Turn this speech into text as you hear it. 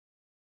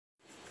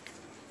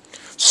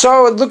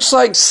So it looks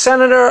like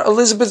Senator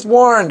Elizabeth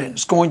Warren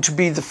is going to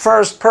be the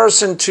first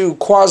person to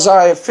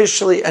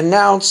quasi-officially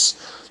announce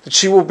that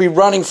she will be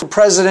running for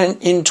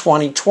president in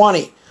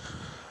 2020.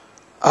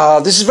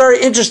 This is very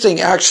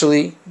interesting,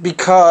 actually,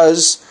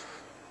 because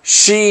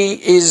she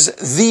is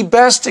the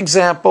best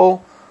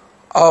example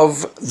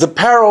of the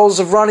perils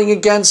of running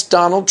against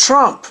Donald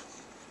Trump.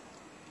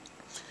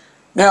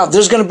 Now,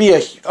 there's going to be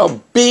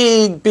a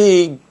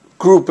big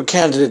group of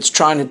candidates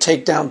trying to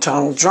take down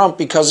Donald Trump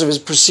because of his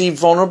perceived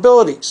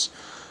vulnerabilities.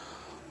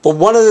 But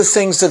one of the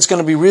things that's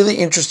going to be really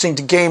interesting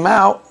to game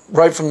out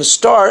right from the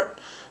start,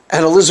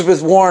 and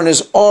Elizabeth Warren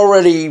has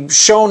already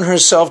shown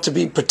herself to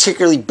be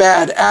particularly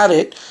bad at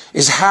it,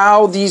 is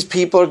how these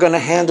people are going to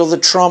handle the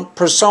Trump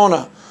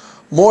persona.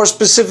 More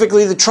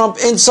specifically, the Trump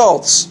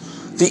insults.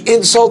 The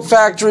insult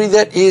factory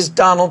that is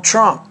Donald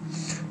Trump.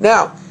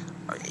 Now,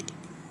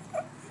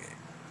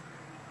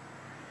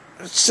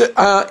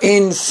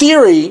 in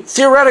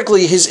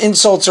theoretically, his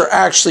insults are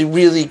actually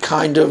really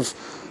kind of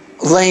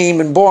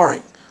lame and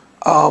boring.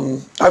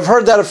 I've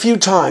heard that a few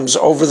times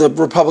over the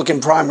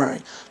Republican primary.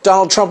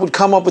 Donald Trump would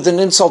come up with an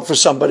insult for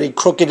somebody: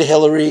 crooked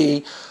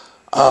Hillary,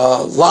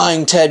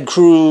 lying Ted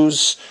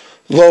Cruz,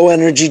 low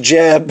energy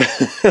Jeb.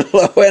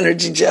 Low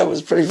energy Jeb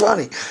was pretty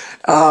funny.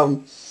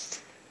 And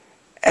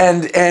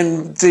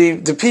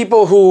the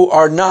people who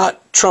are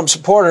not Trump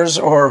supporters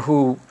or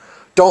who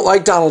don't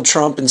like Donald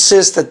Trump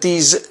insist that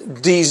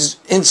these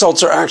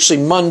insults are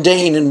actually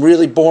mundane and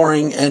really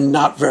boring and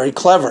not very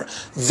clever.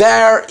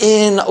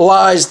 Therein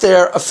lies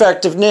their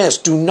effectiveness.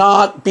 Do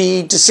not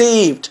be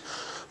deceived.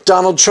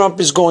 Donald Trump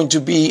is going to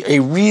be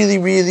a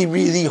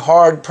really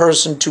hard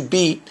person to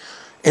beat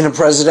in a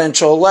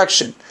presidential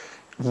election.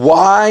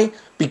 Why?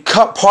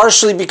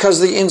 Partially because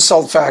of the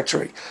insult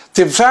factory.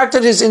 The fact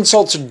that his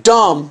insults are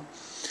dumb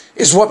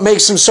is what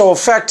makes them so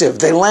effective.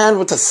 They land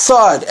with a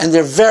thud, and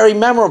they're very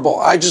memorable.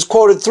 I just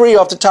quoted 3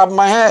 off the top of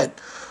my head.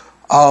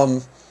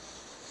 And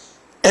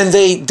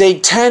they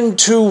tend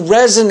to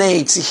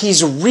resonate.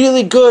 He's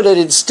really good at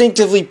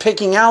instinctively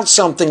picking out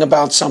something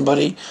about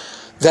somebody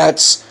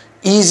that's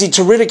easy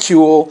to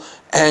ridicule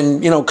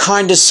and,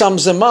 kind of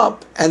sums them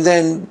up, and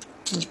then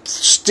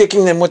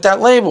sticking them with that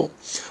label.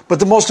 But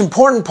the most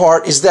important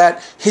part is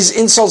that his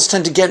insults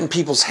tend to get in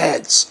people's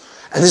heads.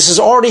 And this has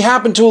already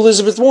happened to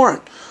Elizabeth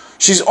Warren.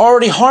 She's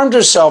already harmed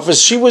herself,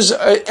 as she was,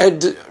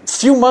 a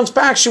few months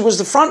back, she was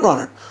the front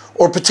runner,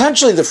 or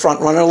potentially the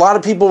front runner. A lot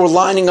of people were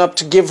lining up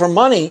to give her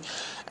money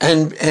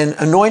and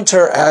anoint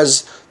her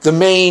as the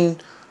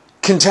main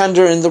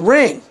contender in the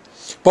ring.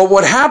 But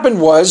what happened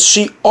was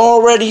she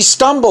already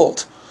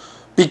stumbled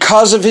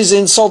because of his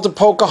insult to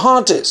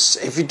Pocahontas.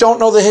 If you don't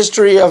know the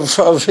history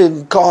of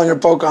him calling her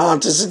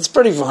Pocahontas, it's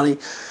pretty funny.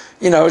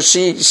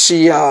 She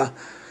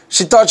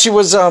thought she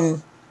was...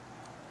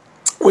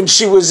 When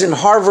she was in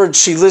Harvard,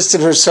 she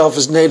listed herself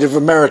as Native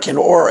American,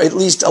 or at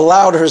least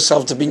allowed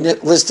herself to be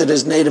listed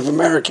as Native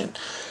American.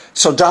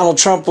 So Donald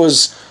Trump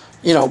was,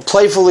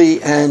 playfully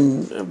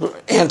and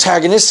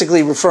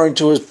antagonistically referring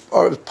to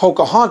her as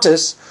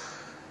Pocahontas.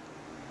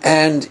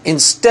 And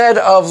instead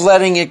of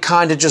letting it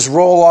kind of just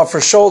roll off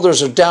her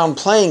shoulders or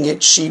downplaying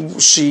it,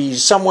 she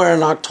somewhere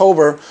in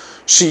October,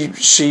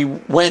 she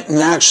went and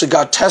actually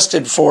got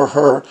tested for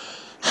her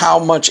how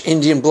much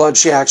Indian blood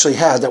she actually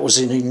had. That was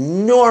an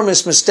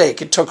enormous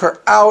mistake. It took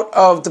her out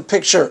of the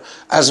picture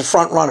as a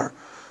front runner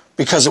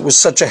because it was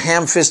such a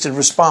ham-fisted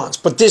response.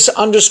 But this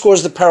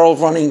underscores the peril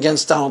of running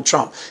against Donald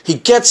Trump. He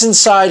gets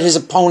inside his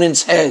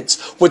opponent's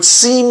heads. What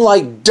seem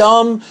like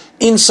dumb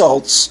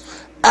insults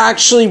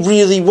actually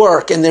really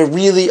work, and they're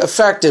really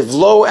effective.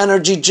 Low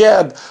Energy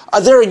Jeb.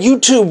 There are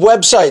YouTube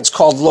websites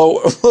called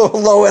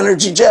Low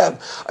Energy Jeb.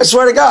 I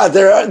swear to God,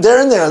 they're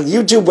in there,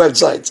 YouTube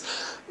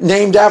websites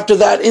named after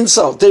that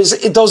insult.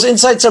 Those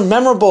insights are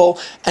memorable,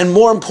 and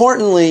more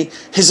importantly,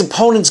 his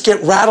opponents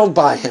get rattled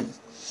by him.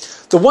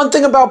 The one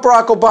thing about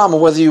Barack Obama,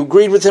 whether you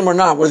agreed with him or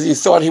not, whether you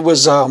thought he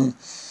was,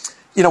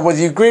 whether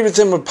you agreed with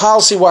him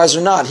policy-wise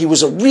or not, he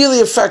was a really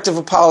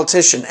effective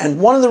politician. And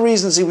one of the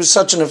reasons he was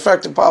such an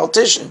effective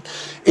politician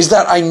is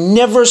that I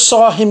never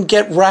saw him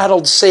get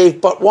rattled save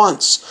but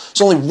once.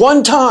 It's only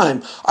one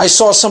time I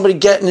saw somebody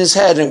get in his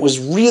head, and it was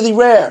really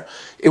rare.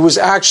 It was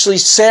actually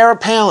Sarah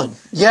Palin.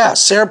 Yeah,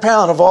 Sarah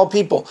Palin, of all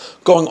people,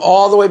 going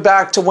all the way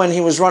back to when he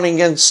was running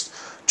against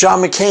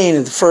John McCain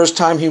and the first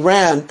time he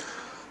ran.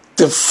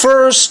 The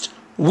first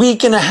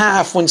week and a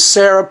half when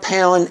Sarah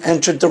Palin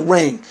entered the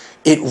ring,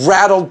 it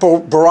rattled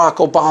Barack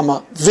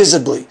Obama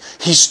visibly.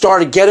 He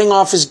started getting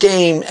off his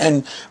game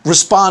and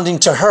responding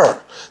to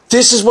her.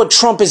 This is what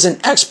Trump is an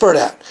expert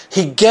at.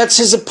 He gets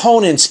his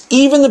opponents,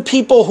 even the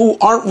people who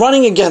aren't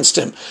running against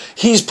him.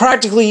 He's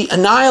practically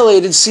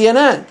annihilated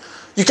CNN.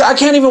 I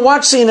can't even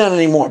watch CNN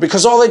anymore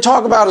because all they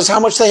talk about is how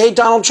much they hate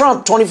Donald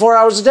Trump 24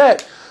 hours a day.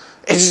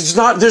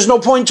 There's no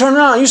point in turning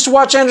around. I used to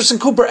watch Anderson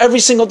Cooper every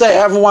single day.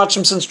 I haven't watched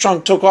him since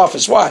Trump took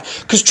office. Why?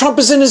 Because Trump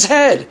is in his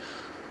head.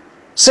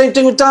 Same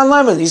thing with Don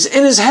Lemon. He's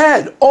in his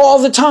head all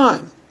the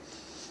time.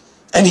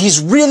 And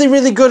he's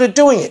really good at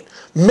doing it,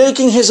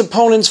 making his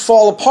opponents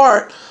fall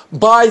apart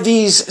by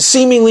these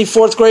seemingly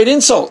fourth-grade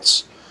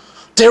insults.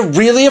 they're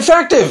really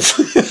effective.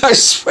 I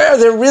swear,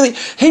 they're really,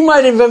 he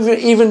might have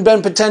even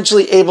been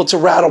potentially able to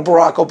rattle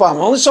Barack Obama.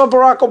 I only saw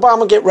Barack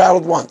Obama get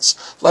rattled once.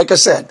 Like I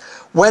said,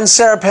 when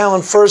Sarah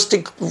Palin first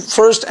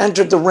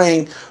entered the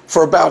ring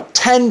for about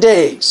 10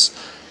 days,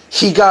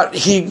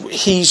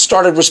 he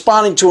started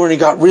responding to her, and he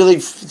got really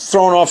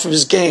thrown off of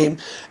his game.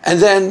 And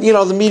then, you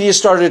know, the media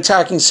started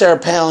attacking Sarah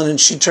Palin, and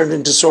she turned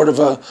into sort of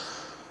a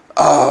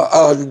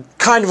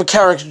kind of a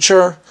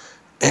caricature.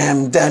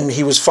 And then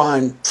he was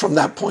fine from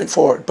that point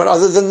forward. But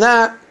other than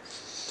that,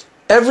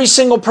 every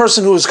single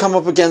person who has come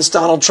up against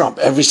Donald Trump,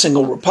 every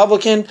single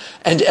Republican,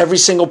 and every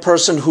single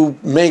person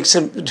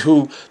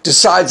who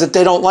decides that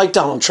they don't like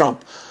Donald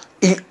Trump,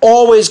 he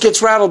always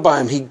gets rattled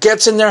by him. He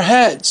gets in their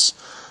heads.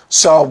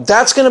 So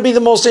that's going to be the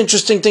most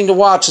interesting thing to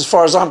watch as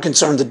far as I'm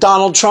concerned, the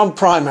Donald Trump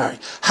primary,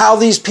 how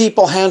these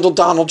people handle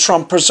Donald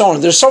Trump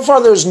persona. So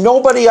far, there's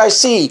nobody I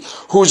see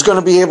who's going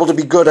to be able to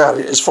be good at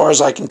it, as far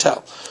as I can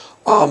tell.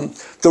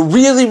 The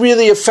really,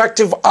 really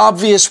effective,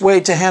 obvious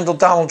way to handle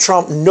Donald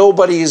Trump,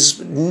 nobody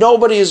is,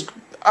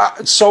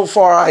 so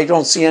far I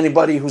don't see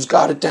anybody who's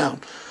got it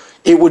down.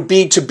 It would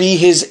be to be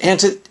his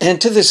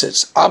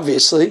antithesis,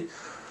 obviously.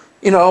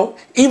 You know,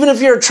 even if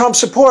you're a Trump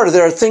supporter,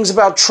 there are things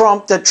about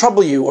Trump that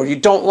trouble you or you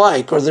don't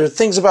like, or there are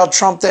things about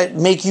Trump that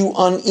make you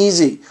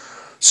uneasy.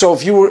 So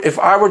if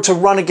I were to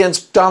run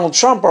against Donald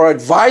Trump, or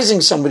advising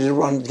somebody to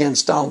run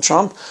against Donald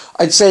Trump,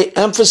 I'd say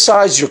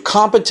emphasize your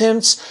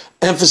competence,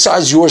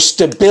 emphasize your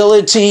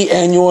stability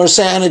and your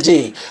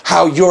sanity,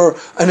 how you're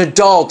an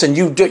adult and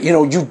you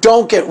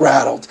don't get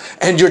rattled,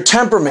 and your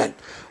temperament.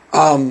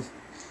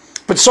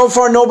 But so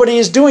far, nobody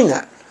is doing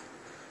that.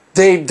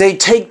 They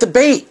take the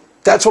bait.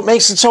 That's what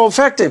makes it so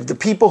effective. The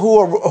people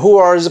who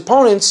are his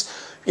opponents,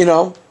 you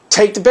know,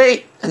 take the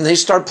bait and they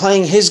start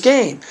playing his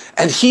game.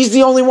 And he's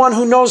the only one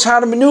who knows how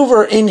to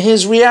maneuver in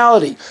his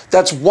reality.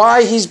 That's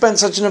why he's been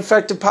such an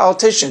effective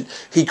politician.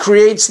 He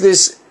creates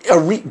this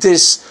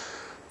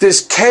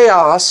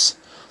chaos,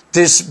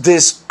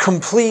 this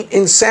complete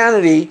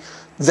insanity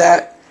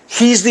that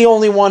he's the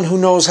only one who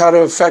knows how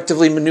to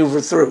effectively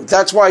maneuver through.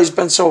 That's why he's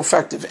been so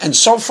effective. And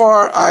so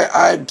far,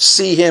 I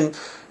see him,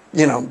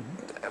 you know,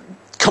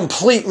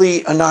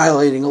 completely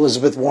annihilating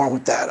Elizabeth Warren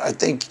with that.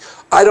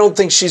 I don't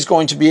think she's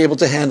going to be able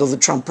to handle the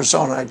Trump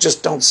persona. I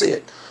just don't see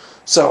it.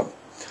 So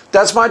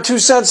that's my 2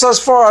 cents thus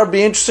far. It'll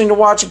be interesting to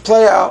watch it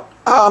play out.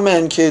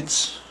 Amen,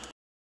 kids.